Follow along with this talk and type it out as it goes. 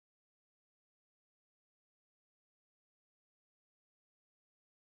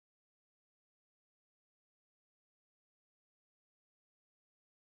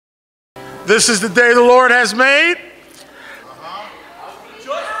This is the day the Lord has made.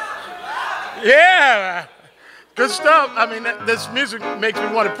 Yeah, good stuff. I mean, this music makes me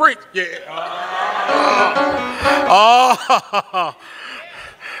want to preach. Yeah. Oh,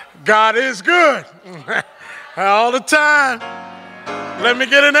 God is good all the time. Let me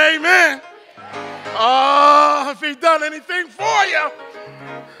get an amen. Oh, if He's done anything for you.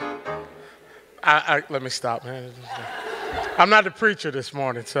 Let me stop, man. I'm not the preacher this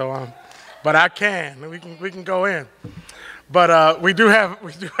morning, so but I can. We can go in. But we do have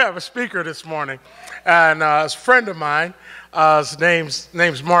a speaker this morning, and it's a friend of mine. His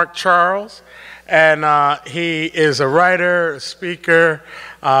name's Mark Charles, and he is a writer, a speaker,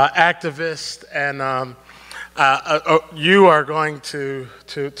 activist, and you are going to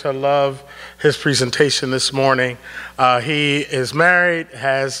love his presentation this morning. He is married,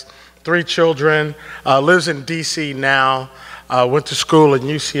 has 3 children, lives in D.C. now, went to school in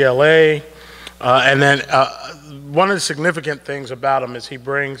UCLA, and then one of the significant things about him is he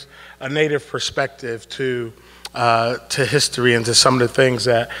brings a Native perspective to history and to some of the things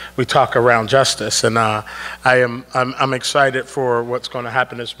that we talk around justice. And I'm excited for what's going to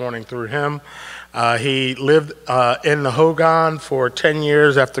happen this morning through him. He lived in the Hogan for 10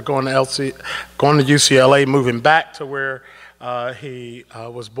 years after going to UCLA, moving back to where he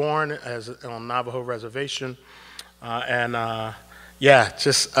was born on Navajo Reservation, yeah,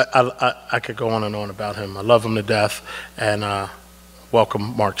 just I could go on and on about him. I love him to death, and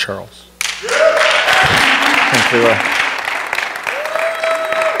welcome, Mark Charles. Thank you.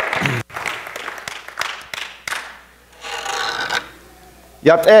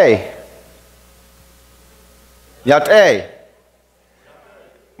 Yat-A. Yat-A.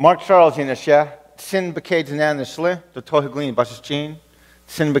 Mark Charles in the Sheh. Sin Bake Danan the Shle, the Tohiglin Bashichin.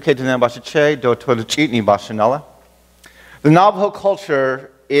 Sin Bake Danan Bashiche, do Tolichitni Bashanella. The Navajo culture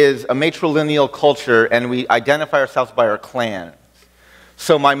is a matrilineal culture, and we identify ourselves by our clan.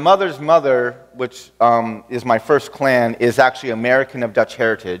 So my mother's mother, which is my first clan, is actually American of Dutch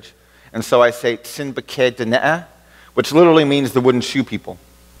heritage. And so I say Tsin Bake Dane'a, which literally means the wooden shoe people.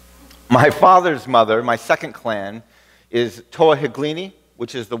 My father's mother, my second clan, is Toahiglini,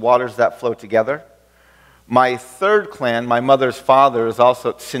 which is the waters that flow together. My third clan, my mother's father, is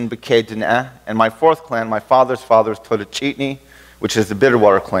also Tsin Bake Dane'a, and my fourth clan, my father's father, is Todachitni, which is the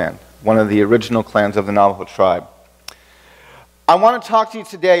Bitterwater clan, one of the original clans of the Navajo tribe. I want to talk to you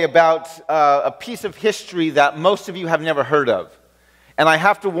today about a piece of history that most of you have never heard of. And I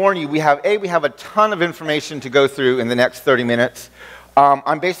have to warn you, we have a ton of information to go through in the next 30 minutes.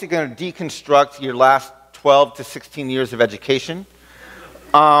 I'm basically going to deconstruct your last 12 to 16 years of education.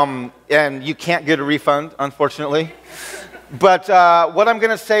 And you can't get a refund, unfortunately. But what I'm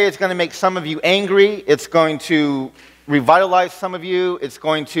going to say is going to make some of you angry. It's going to revitalize some of you. It's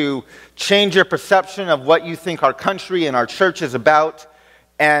going to change your perception of what you think our country and our church is about.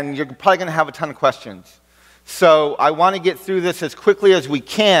 And you're probably going to have a ton of questions. So I want to get through this as quickly as we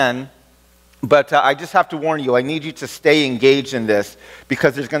can. But I just have to warn you, I need you to stay engaged in this,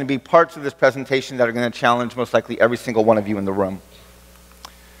 because there's going to be parts of this presentation that are going to challenge most likely every single one of you in the room.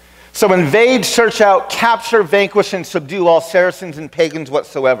 So invade, search out, capture, vanquish, and subdue all Saracens and pagans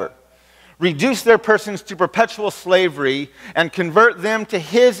whatsoever. Reduce their persons to perpetual slavery, and convert them to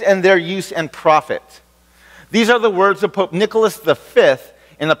his and their use and profit. These are the words of Pope Nicholas V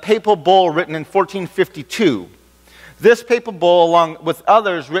in a papal bull written in 1452. This papal bull, along with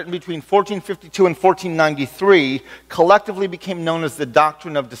others written between 1452 and 1493, collectively became known as the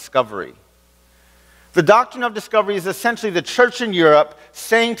Doctrine of Discovery. The Doctrine of Discovery is essentially the church in Europe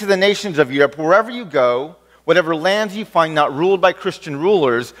saying to the nations of Europe, wherever you go, whatever lands you find not ruled by Christian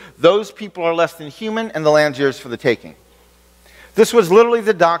rulers, those people are less than human, and the land's yours for the taking. This was literally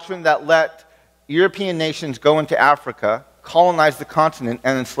the doctrine that let European nations go into Africa, colonize the continent,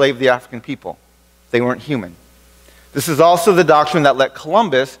 and enslave the African people. They weren't human. This is also the doctrine that let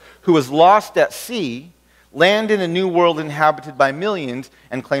Columbus, who was lost at sea, land in a new world inhabited by millions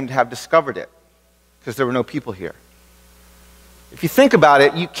and claim to have discovered it, because there were no people here. If you think about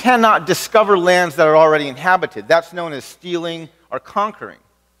it, you cannot discover lands that are already inhabited. That's known as stealing or conquering.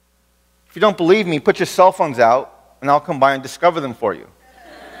 If you don't believe me, put your cell phones out, and I'll come by and discover them for you.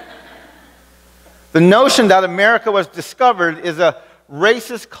 The notion that America was discovered is a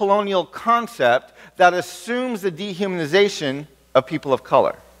racist colonial concept that assumes the dehumanization of people of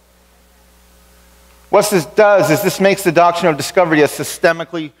color. What this does is this makes the Doctrine of Discovery a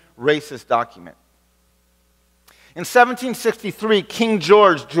systemically racist document. In 1763, King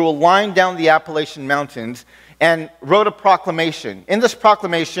George drew a line down the Appalachian Mountains and wrote a proclamation. In this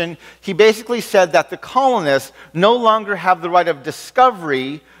proclamation, he basically said that the colonists no longer have the right of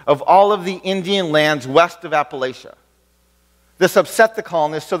discovery of all of the Indian lands west of Appalachia. This upset the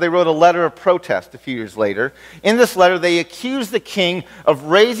colonists, so they wrote a letter of protest a few years later. In this letter, they accused the king of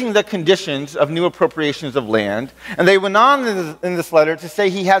raising the conditions of new appropriations of land, and they went on in this letter to say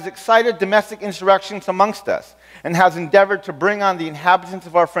he has excited domestic insurrections amongst us and has endeavored to bring on the inhabitants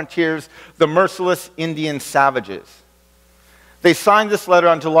of our frontiers the merciless Indian savages. They signed this letter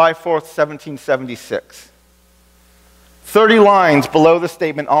on July 4th, 1776. 30 lines below the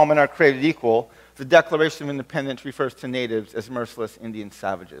statement, all men are created equal, the Declaration of Independence refers to natives as merciless Indian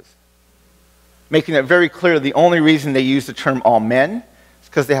savages, making it very clear the only reason they use the term all men is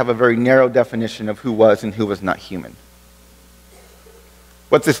because they have a very narrow definition of who was and who was not human.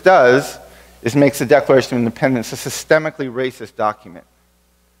 What this does is makes the Declaration of Independence a systemically racist document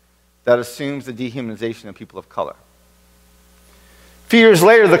that assumes the dehumanization of people of color. A few years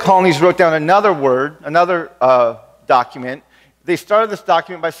later, the colonies wrote down another document. They started this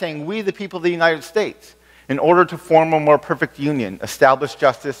document by saying, "We, the people of the United States, in order to form a more perfect union, establish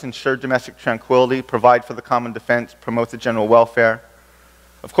justice, ensure domestic tranquility, provide for the common defense, promote the general welfare."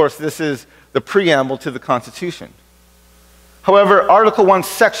 Of course, this is the preamble to the Constitution. However, Article 1,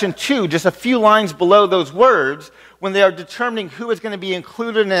 Section 2, just a few lines below those words, when they are determining who is going to be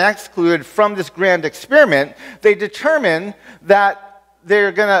included and excluded from this grand experiment, they determine that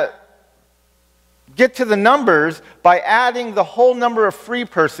they're going to get to the numbers by adding the whole number of free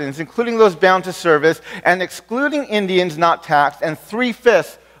persons, including those bound to service, and excluding Indians not taxed, and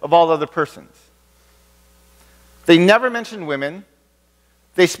 3/5 of all other persons. They never mention women.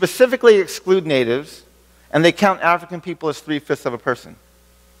 They specifically exclude natives, and they count African people as 3/5 of a person.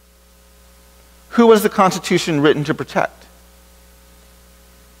 Who was the Constitution written to protect?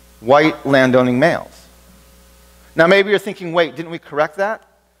 White landowning males. Now maybe you're thinking, wait, didn't we correct that?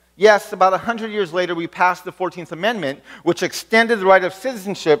 Yes, about 100 years later, we passed the 14th Amendment, which extended the right of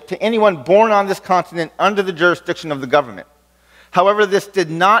citizenship to anyone born on this continent under the jurisdiction of the government. However, this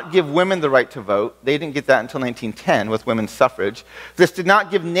did not give women the right to vote. They didn't get that until 1910 with women's suffrage. This did not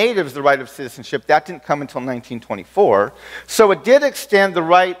give natives the right of citizenship. That didn't come until 1924. So it did extend the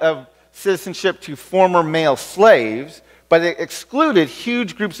right of citizenship to former male slaves, but it excluded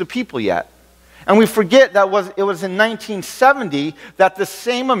huge groups of people yet. And we forget that it was in 1970 that the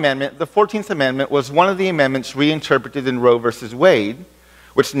same amendment, the 14th Amendment, was one of the amendments reinterpreted in Roe versus Wade,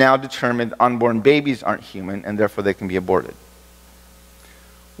 which now determined unborn babies aren't human and therefore they can be aborted.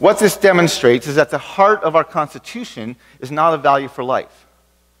 What this demonstrates is that the heart of our Constitution is not a value for life,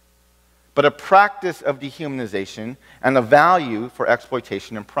 but a practice of dehumanization and a value for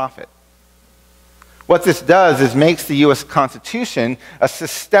exploitation and profit. What this does is makes the U.S. Constitution a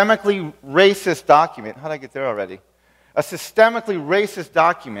systemically racist document. How did I get there already? A systemically racist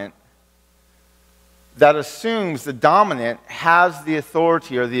document that assumes the dominant has the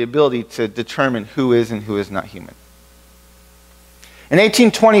authority or the ability to determine who is and who is not human. In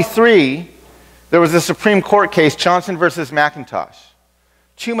 1823, there was a Supreme Court case, Johnson versus McIntosh.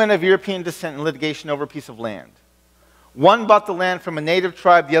 Two men of European descent in litigation over a piece of land. One bought the land from a native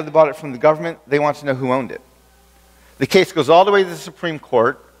tribe, the other bought it from the government. They want to know who owned it. The case goes all the way to the Supreme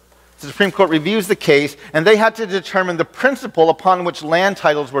Court. The Supreme Court reviews the case, and they had to determine the principle upon which land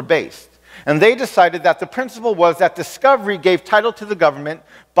titles were based. And they decided that the principle was that discovery gave title to the government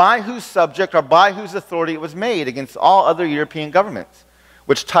by whose subject or by whose authority it was made against all other European governments,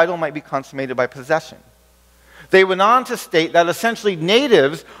 which title might be consummated by possession. They went on to state that essentially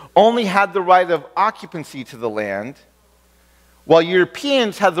natives only had the right of occupancy to the land, while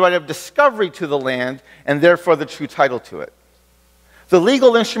Europeans had the right of discovery to the land and therefore the true title to it. The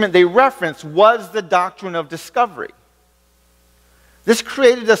legal instrument they referenced was the doctrine of discovery. This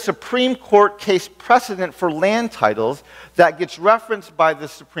created a Supreme Court case precedent for land titles that gets referenced by the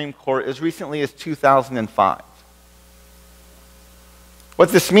Supreme Court as recently as 2005. What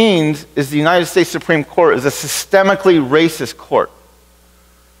this means is the United States Supreme Court is a systemically racist court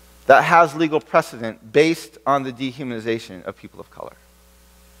that has legal precedent based on the dehumanization of people of color.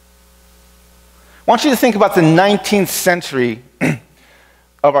 I want you to think about the 19th century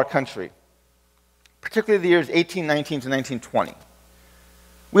of our country, particularly the years 1819 to 1920.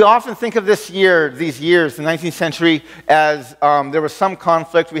 We often think of these years, the 19th century, as there was some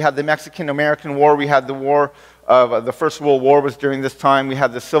conflict. We had the Mexican-American War. We had the war of the First World War was during this time. We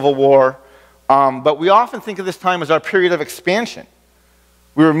had the Civil War. But we often think of this time as our period of expansion.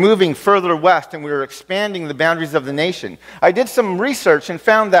 We were moving further west and we were expanding the boundaries of the nation. I did some research and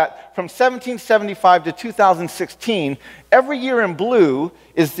found that from 1775 to 2016, every year in blue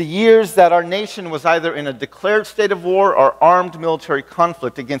is the years that our nation was either in a declared state of war or armed military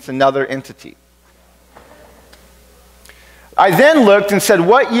conflict against another entity. I then looked and said,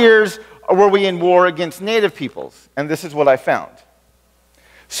 what years were we in war against native peoples? And this is what I found.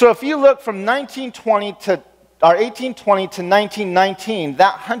 So if you look from 1820 to 1919,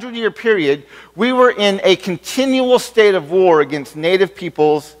 that 100-year period, we were in a continual state of war against native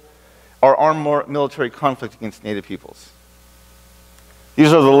peoples, or armed military conflict against native peoples.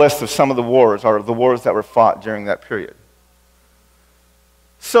 These are the list of some of the wars, or the wars that were fought during that period.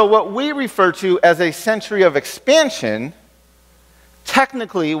 So what we refer to as a century of expansion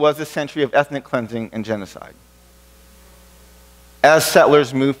technically was a century of ethnic cleansing and genocide, as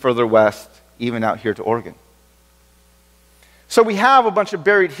settlers moved further west, even out here to Oregon. So we have a bunch of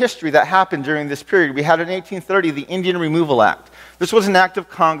buried history that happened during this period. We had in 1830 the Indian Removal Act. This was an act of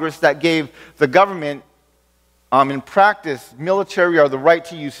Congress that gave the government, in practice, military or the right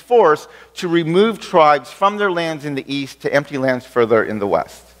to use force to remove tribes from their lands in the east to empty lands further in the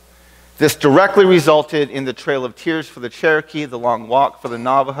west. This directly resulted in the Trail of Tears for the Cherokee, the Long Walk for the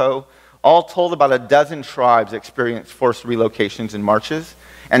Navajo. All told, about a dozen tribes experienced forced relocations and marches,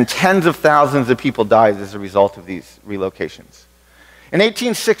 and tens of thousands of people died as a result of these relocations. In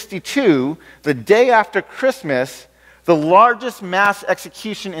 1862, the day after Christmas, the largest mass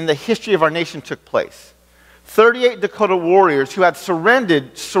execution in the history of our nation took place. 38 Dakota warriors who had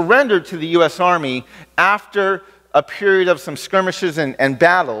surrendered to the U.S. Army after a period of some skirmishes and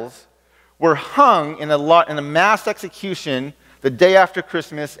battles were hung in a mass execution the day after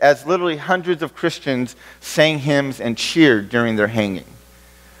Christmas, as literally hundreds of Christians sang hymns and cheered during their hanging.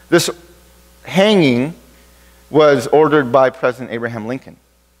 This hanging was ordered by President Abraham Lincoln.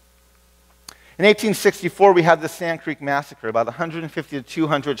 In 1864, we had the Sand Creek Massacre. About 150 to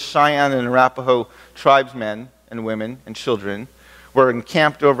 200 Cheyenne and Arapaho tribesmen and women and children were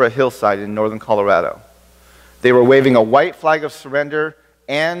encamped over a hillside in northern Colorado. They were waving a white flag of surrender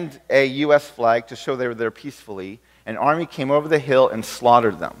and a U.S. flag to show they were there peacefully. An army came over the hill and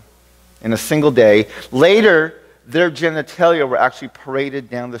slaughtered them in a single day. Later, their genitalia were actually paraded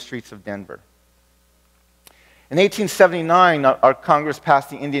down the streets of Denver. In 1879, our Congress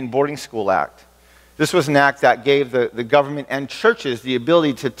passed the Indian Boarding School Act. This was an act that gave the government and churches the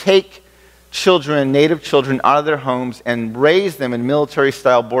ability to take children, native children, out of their homes and raise them in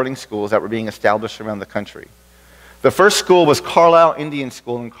military-style boarding schools that were being established around the country. The first school was Carlisle Indian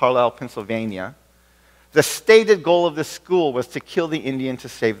School in Carlisle, Pennsylvania. The stated goal of this school was to kill the Indian to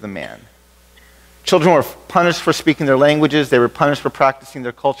save the man. Children were punished for speaking their languages. They were punished for practicing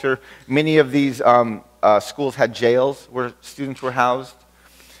their culture. Many of these schools had jails where students were housed.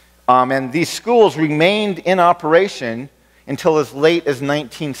 And these schools remained in operation until as late as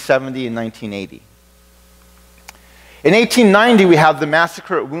 1970 and 1980. In 1890, we have the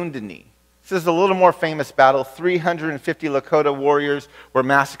massacre at Wounded Knee. This is a little more famous battle. 350 Lakota warriors were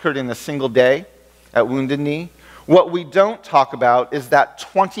massacred in a single day at Wounded Knee. What we don't talk about is that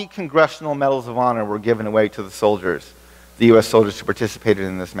 20 Congressional Medals of Honor were given away to the soldiers, the U.S. soldiers who participated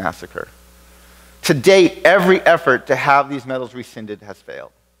in this massacre. To date, every effort to have these medals rescinded has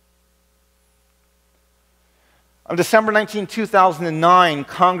failed. On December 19, 2009,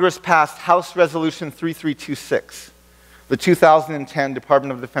 Congress passed House Resolution 3326, the 2010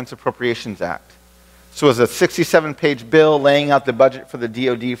 Department of Defense Appropriations Act. This was a 67-page bill laying out the budget for the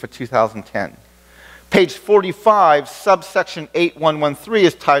DoD for 2010. Page 45, subsection 8113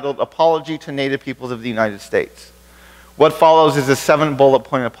 is titled Apology to Native Peoples of the United States. What follows is a 7-bullet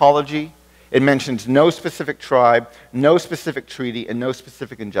point apology. It mentions no specific tribe, no specific treaty, and no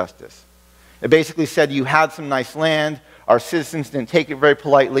specific injustice. It basically said you had some nice land, our citizens didn't take it very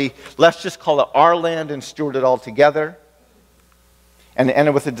politely, let's just call it our land and steward it all together. And it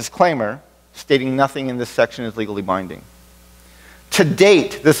ended with a disclaimer stating nothing in this section is legally binding. To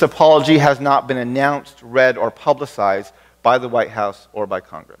date, this apology has not been announced, read, or publicized by the White House or by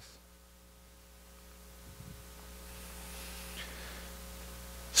Congress.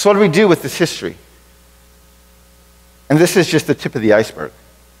 So what do we do with this history? And this is just the tip of the iceberg.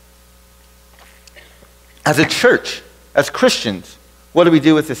 As a church, as Christians, what do we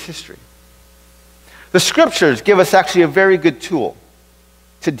do with this history? The scriptures give us actually a very good tool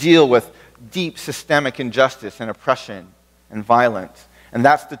to deal with deep systemic injustice and oppression and violence, and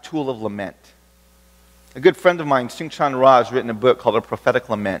that's the tool of lament. A good friend of mine, Sung-Chan Ra, has written a book called A Prophetic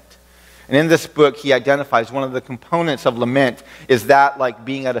Lament. And in this book, he identifies one of the components of lament is that like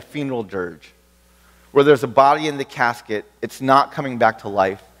being at a funeral dirge, where there's a body in the casket, it's not coming back to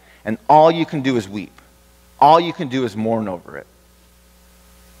life, and all you can do is weep. All you can do is mourn over it.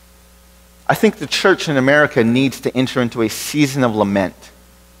 I think the church in America needs to enter into a season of lament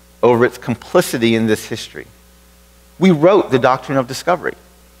over its complicity in this history. We wrote the doctrine of discovery.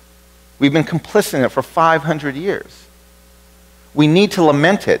 We've been complicit in it for 500 years. We need to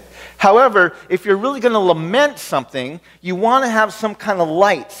lament it. However, if you're really going to lament something, you want to have some kind of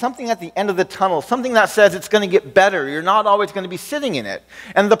light, something at the end of the tunnel, something that says it's going to get better. You're not always going to be sitting in it.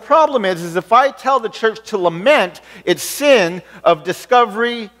 And the problem is if I tell the church to lament its sin of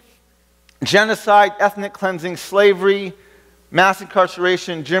discovery, genocide, ethnic cleansing, slavery, mass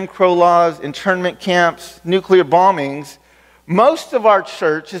incarceration, Jim Crow laws, internment camps, nuclear bombings, most of our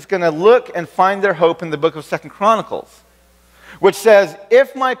church is going to look and find their hope in the book of 2 Chronicles, which says,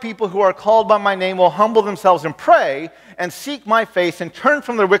 if my people who are called by my name will humble themselves and pray and seek my face and turn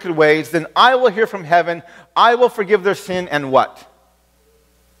from their wicked ways, then I will hear from heaven, I will forgive their sin and what?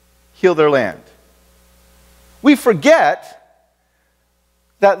 Heal their land. We forget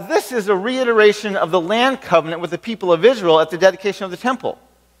that this is a reiteration of the land covenant with the people of Israel at the dedication of the temple.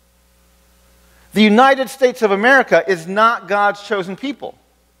 The United States of America is not God's chosen people.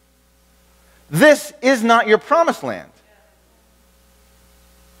 This is not your promised land.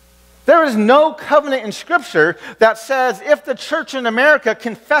 There is no covenant in Scripture that says if the church in America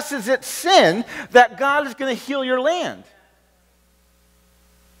confesses its sin, that God is going to heal your land.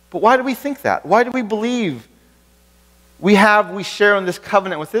 But why do we think that? Why do we believe we share in this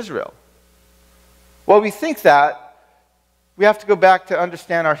covenant with Israel? Well, we think that we have to go back to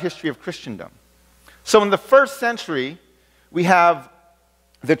understand our history of Christendom. So in the first century, we have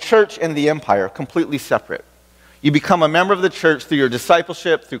the church and the empire completely separate. You become a member of the church through your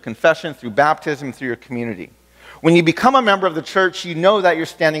discipleship, through confession, through baptism, through your community. When you become a member of the church, you know that you're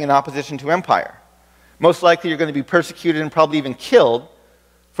standing in opposition to empire. Most likely you're going to be persecuted and probably even killed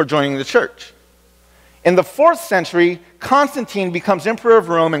for joining the church. In the 4th century, Constantine becomes emperor of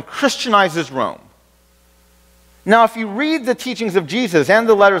Rome and Christianizes Rome. Now, if you read the teachings of Jesus and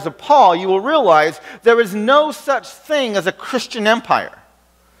the letters of Paul, you will realize there is no such thing as a Christian empire.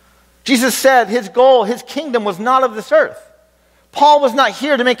 Jesus said his goal, his kingdom was not of this earth. Paul was not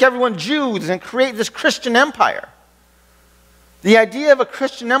here to make everyone Jews and create this Christian empire. The idea of a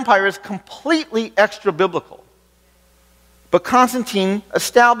Christian empire is completely extra-biblical. But Constantine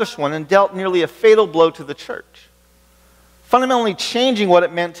established one and dealt nearly a fatal blow to the church, fundamentally changing what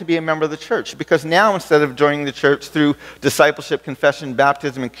it meant to be a member of the church. Because now, instead of joining the church through discipleship, confession,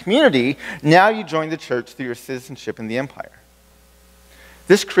 baptism, and community, now you join the church through your citizenship in the empire.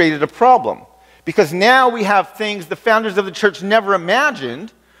 This created a problem, because now we have things the founders of the church never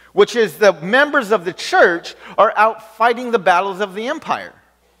imagined, which is the members of the church are out fighting the battles of the empire.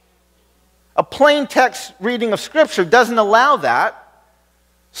 A plain text reading of Scripture doesn't allow that.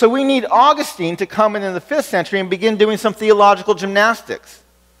 So we need Augustine to come in the 5th century and begin doing some theological gymnastics,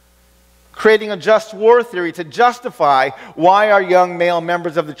 creating a just war theory to justify why our young male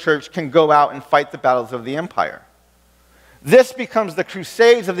members of the church can go out and fight the battles of the empire. This becomes the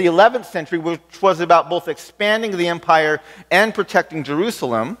Crusades of the 11th century, which was about both expanding the empire and protecting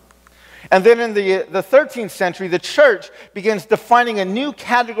Jerusalem. And then in the 13th century, the church begins defining a new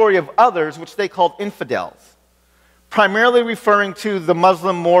category of others, which they called infidels, primarily referring to the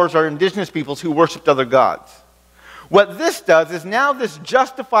Muslim, Moors, or indigenous peoples who worshipped other gods. What this does is now this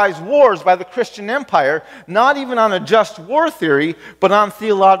justifies wars by the Christian empire, not even on a just war theory, but on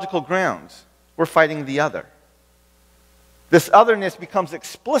theological grounds. We're fighting the other. This otherness becomes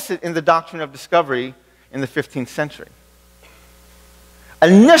explicit in the doctrine of discovery in the 15th century.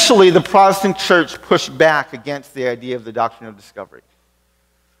 Initially, the Protestant church pushed back against the idea of the doctrine of discovery.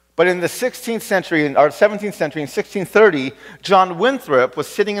 But in the 16th century, or 17th century, in 1630, John Winthrop was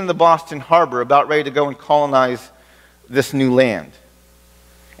sitting in the Boston harbor about ready to go and colonize this new land.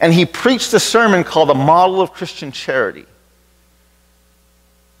 And he preached a sermon called A Model of Christian Charity.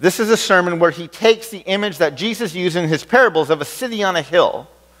 This is a sermon where he takes the image that Jesus used in his parables of a city on a hill,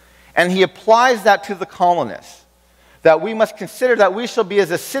 and he applies that to the colonists. That we must consider that we shall be as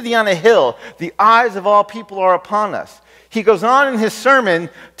a city on a hill. The eyes of all people are upon us. He goes on in his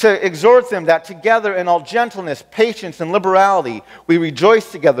sermon to exhort them that together in all gentleness, patience, and liberality, we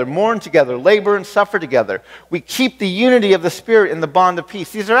rejoice together, mourn together, labor and suffer together. We keep the unity of the Spirit in the bond of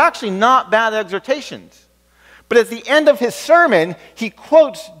peace. These are actually not bad exhortations. But at the end of his sermon, he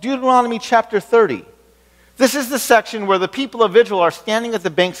quotes Deuteronomy chapter 30. This is the section where the people of Israel are standing at the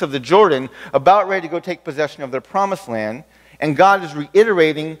banks of the Jordan, about ready to go take possession of their promised land, and God is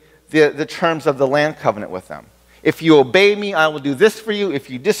reiterating the terms of the land covenant with them. If you obey me, I will do this for you. If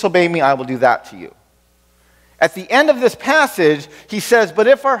you disobey me, I will do that to you. At the end of this passage, he says, but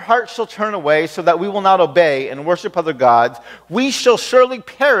if our hearts shall turn away so that we will not obey and worship other gods, we shall surely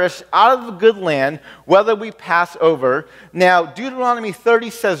perish out of the good land, whether we pass over. Now, Deuteronomy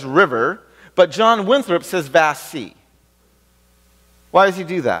 30 says river, but John Winthrop says vast sea. Why does he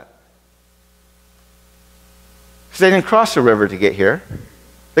do that? Because they didn't cross a river to get here.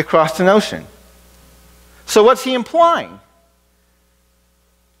 They crossed an ocean. So what's he implying?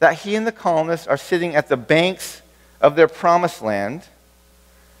 That he and the colonists are sitting at the banks of their promised land,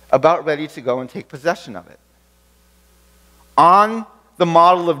 about ready to go and take possession of it. On the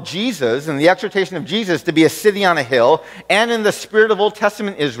model of Jesus and the exhortation of Jesus to be a city on a hill, and in the spirit of Old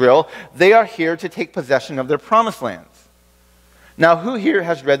Testament Israel, they are here to take possession of their promised lands. Now, who here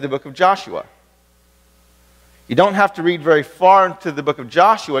has read the book of Joshua? You don't have to read very far into the book of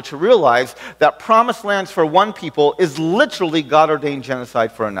Joshua to realize that promised lands for one people is literally God-ordained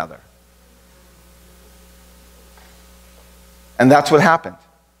genocide for another. And that's what happened.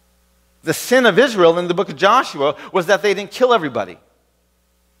 The sin of Israel in the book of Joshua was that they didn't kill everybody.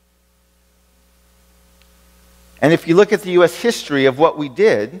 And if you look at the U.S. history of what we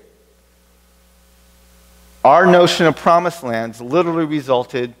did, our notion of promised lands literally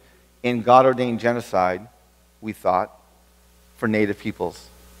resulted in God-ordained genocide, we thought, for Native peoples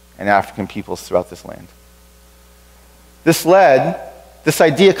and African peoples throughout this land. This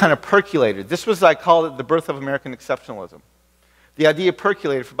idea kind of percolated. This was, I call it, the birth of American exceptionalism. The idea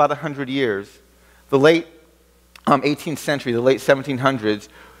percolated for about 100 years. The late 18th century, the late 1700s,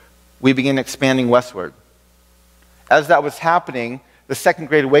 we began expanding westward. As that was happening, the Second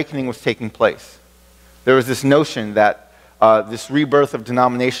Great Awakening was taking place. There was this notion that this rebirth of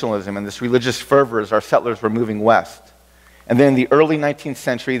denominationalism and this religious fervor as our settlers were moving west. And then in the early 19th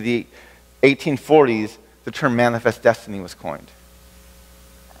century, the 1840s, the term manifest destiny was coined.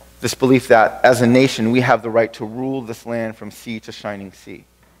 This belief that as a nation, we have the right to rule this land from sea to shining sea.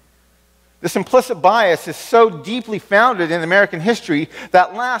 This implicit bias is so deeply founded in American history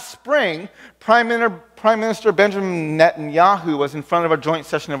that last spring, Prime Minister Benjamin Netanyahu was in front of a joint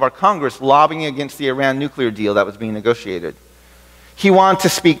session of our Congress lobbying against the Iran nuclear deal that was being negotiated. He wanted to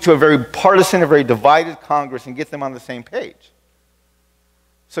speak to a very partisan, a very divided Congress and get them on the same page.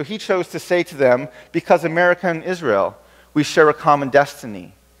 So he chose to say to them, because America and Israel, we share a common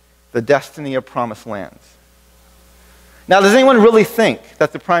destiny, the destiny of promised lands. Now, does anyone really think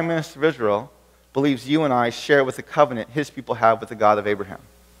that the Prime Minister of Israel believes you and I share with the covenant his people have with the God of Abraham?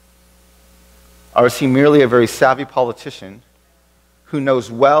 Or is he merely a very savvy politician who knows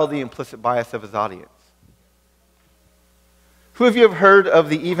well the implicit bias of his audience? Who of you have heard of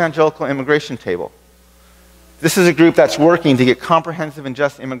the Evangelical Immigration Table? This is a group that's working to get comprehensive and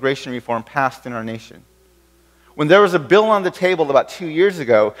just immigration reform passed in our nation. When there was a bill on the table about 2 years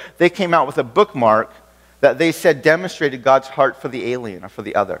ago, they came out with a bookmark that they said demonstrated God's heart for the alien or for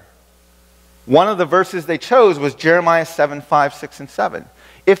the other. One of the verses they chose was Jeremiah 7, 5, 6, and 7.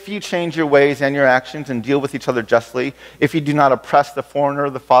 If you change your ways and your actions and deal with each other justly, if you do not oppress the foreigner,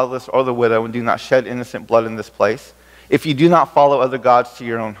 the fatherless, or the widow, and do not shed innocent blood in this place, if you do not follow other gods to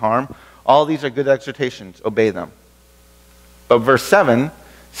your own harm, all these are good exhortations. Obey them. But verse 7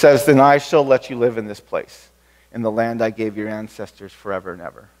 says, then I shall let you live in this place, in the land I gave your ancestors forever and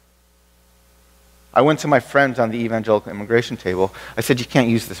ever. I went to my friends on the Evangelical Immigration Table. I said, you can't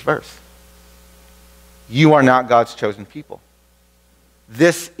use this verse. You are not God's chosen people.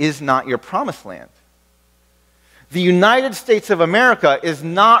 This is not your promised land. The United States of America is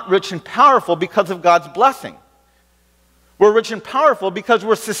not rich and powerful because of God's blessing. We're rich and powerful because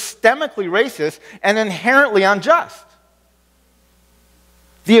we're systemically racist and inherently unjust.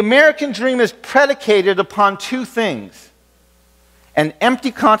 The American dream is predicated upon two things: an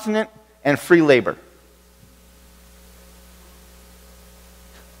empty continent and free labor.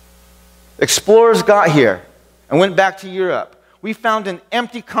 Explorers got here and went back to Europe. We found an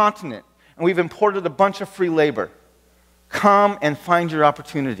empty continent and we've imported a bunch of free labor. Come and find your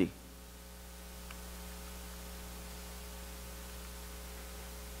opportunity.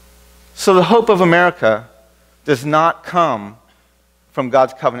 So the hope of America does not come from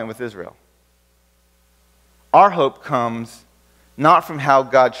God's covenant with Israel. Our hope comes not from how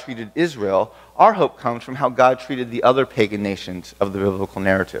God treated Israel. Our hope comes from how God treated the other pagan nations of the biblical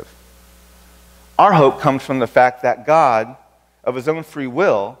narrative. Our hope comes from the fact that God, of his own free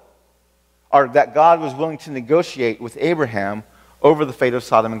will, or that God was willing to negotiate with Abraham over the fate of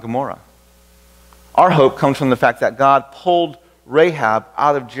Sodom and Gomorrah. Our hope comes from the fact that God pulled Rahab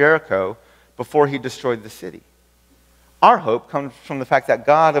out of Jericho before he destroyed the city. Our hope comes from the fact that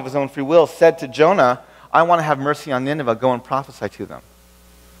God, of his own free will, said to Jonah, I want to have mercy on Nineveh, go and prophesy to them.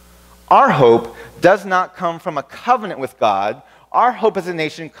 Our hope does not come from a covenant with God. Our hope as a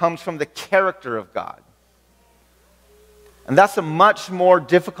nation comes from the character of God. And that's a much more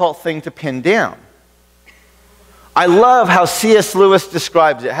difficult thing to pin down. I love how C.S. Lewis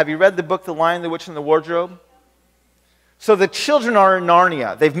describes it. Have you read the book The Lion, the Witch, and the Wardrobe? So the children are in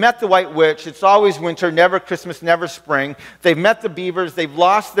Narnia. They've met the White Witch. It's always winter, never Christmas, never spring. They've met the beavers. They've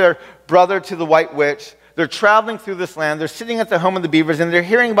lost their brother to the White Witch. They're traveling through this land. They're sitting at the home of the beavers, and they're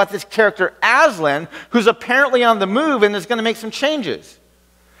hearing about this character, Aslan, who's apparently on the move and is going to make some changes.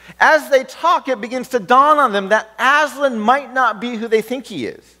 As they talk, it begins to dawn on them that Aslan might not be who they think he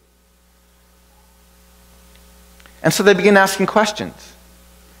is. And so they begin asking questions.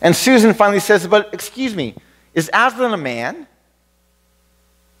 And Susan finally says, but excuse me, is Aslan a man?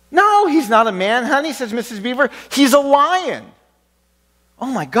 No, he's not a man, honey, says Mrs. Beaver. He's a lion. Oh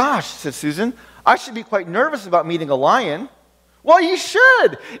my gosh, says Susan. I should be quite nervous about meeting a lion. Well, you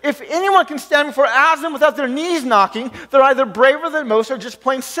should. If anyone can stand before Aslan without their knees knocking, they're either braver than most or just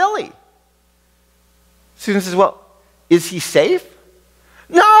plain silly. Susan says, well, is he safe?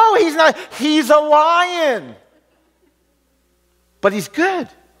 No, he's not. He's a lion. But he's good.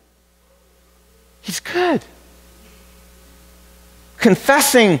 He's good.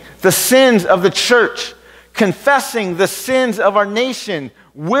 Confessing the sins of the church, confessing the sins of our nation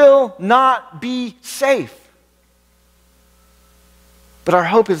will not be safe. But our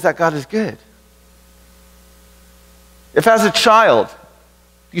hope is that God is good. If as a child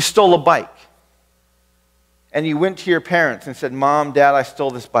you stole a bike and you went to your parents and said, Mom, Dad, I stole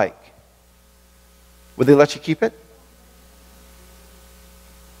this bike, would they let you keep it?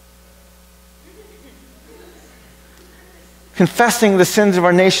 Confessing the sins of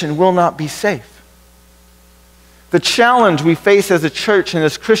our nation will not be safe. The challenge we face as a church and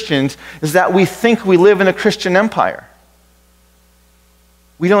as Christians is that we think we live in a Christian empire.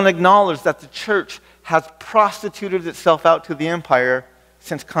 We don't acknowledge that the church has prostituted itself out to the empire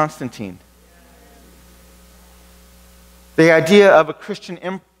since Constantine. The idea of a Christian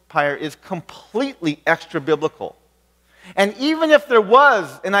empire is completely extra-biblical. And even if there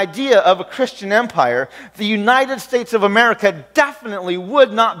was an idea of a Christian empire, the United States of America definitely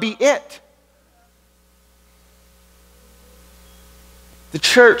would not be it. The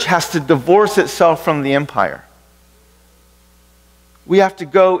church has to divorce itself from the empire. We have to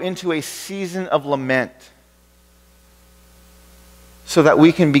go into a season of lament so that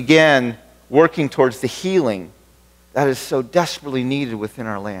we can begin working towards the healing that is so desperately needed within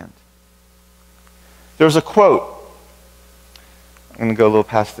our land. There's a quote. I'm going to go a little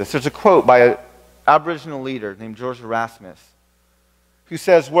past this. There's a quote by an Aboriginal leader named George Erasmus who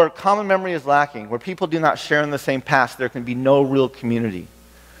says, where common memory is lacking, where people do not share in the same past, there can be no real community.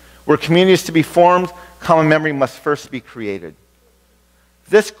 Where community is to be formed, common memory must first be created.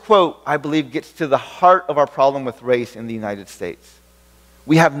 This quote, I believe, gets to the heart of our problem with race in the United States.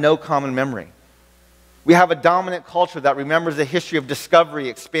 We have no common memory. We have a dominant culture that remembers a history of discovery,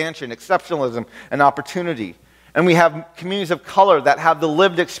 expansion, exceptionalism, and opportunity. And we have communities of color that have the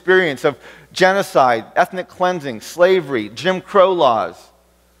lived experience of genocide, ethnic cleansing, slavery, Jim Crow laws,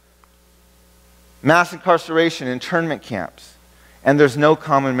 mass incarceration, internment camps. And there's no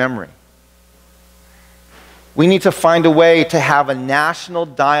common memory. We need to find a way to have a national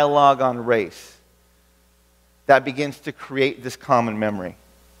dialogue on race that begins to create this common memory.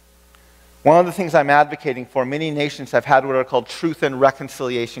 One of the things I'm advocating for, many nations have had what are called Truth and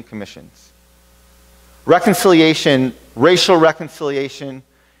Reconciliation Commissions. Reconciliation, racial reconciliation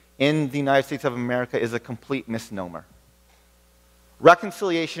in the United States of America is a complete misnomer.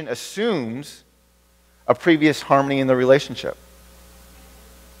 Reconciliation assumes a previous harmony in the relationship.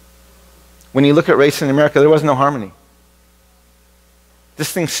 When you look at race in America, there was no harmony.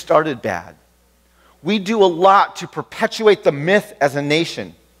 This thing started bad. We do a lot to perpetuate the myth as a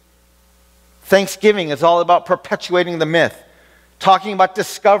nation. Thanksgiving is all about perpetuating the myth. Talking about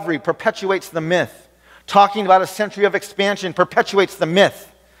discovery perpetuates the myth. Talking about a century of expansion perpetuates the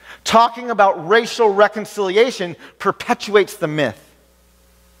myth. Talking about racial reconciliation perpetuates the myth.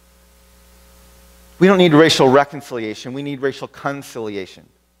 We don't need racial reconciliation, we need racial conciliation.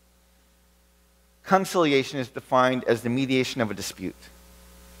 Conciliation is defined as the mediation of a dispute.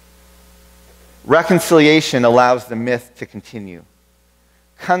 Reconciliation allows the myth to continue.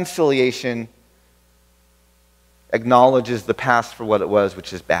 Conciliation acknowledges the past for what it was,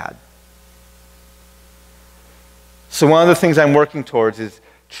 which is bad. So one of the things I'm working towards is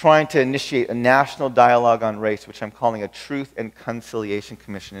trying to initiate a national dialogue on race, which I'm calling a Truth and Conciliation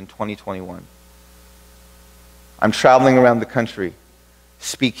Commission in 2021. I'm traveling around the country,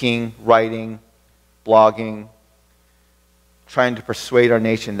 speaking, writing, blogging, trying to persuade our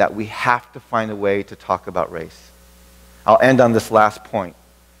nation that we have to find a way to talk about race. I'll end on this last point,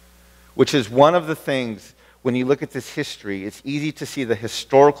 which is one of the things, when you look at this history, it's easy to see the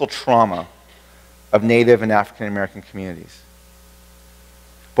historical trauma of Native and African American communities.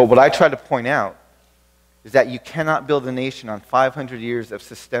 But what I try to point out is that you cannot build a nation on 500 years of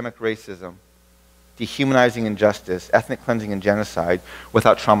systemic racism, dehumanizing injustice, ethnic cleansing, and genocide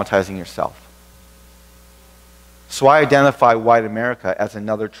without traumatizing yourself. So I identify white America as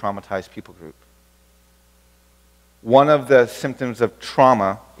another traumatized people group. One of the symptoms of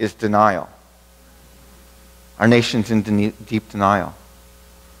trauma is denial. Our nation's in deep denial.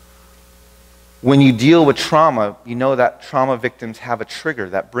 When you deal with trauma, you know that trauma victims have a trigger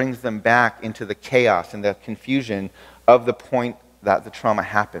that brings them back into the chaos and the confusion of the point that the trauma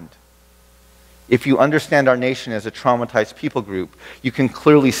happened. If you understand our nation as a traumatized people group, you can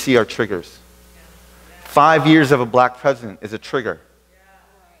clearly see our triggers. 5 years of a black president is a trigger.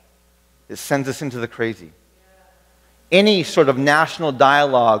 It sends us into the crazy. Any sort of national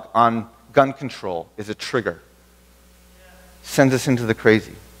dialogue on gun control is a trigger. Sends us into the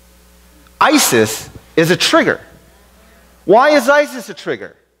crazy. ISIS is a trigger. Why is ISIS a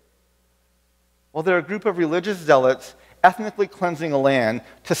trigger? Well, they're a group of religious zealots ethnically cleansing a land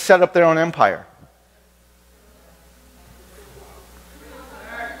to set up their own empire.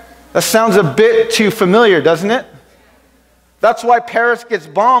 That sounds a bit too familiar, doesn't it? That's why Paris gets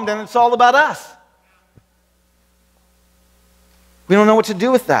bombed and it's all about us. We don't know what to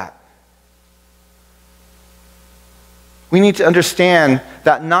do with that. We need to understand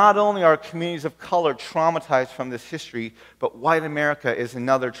that not only are communities of color traumatized from this history, but white America is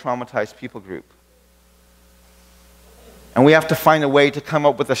another traumatized people group. And we have to find a way to come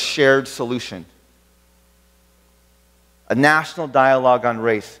up with a shared solution. A national dialogue on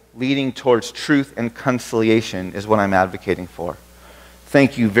race leading towards truth and conciliation is what I'm advocating for.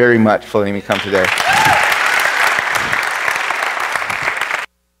 Thank you very much for letting me come today.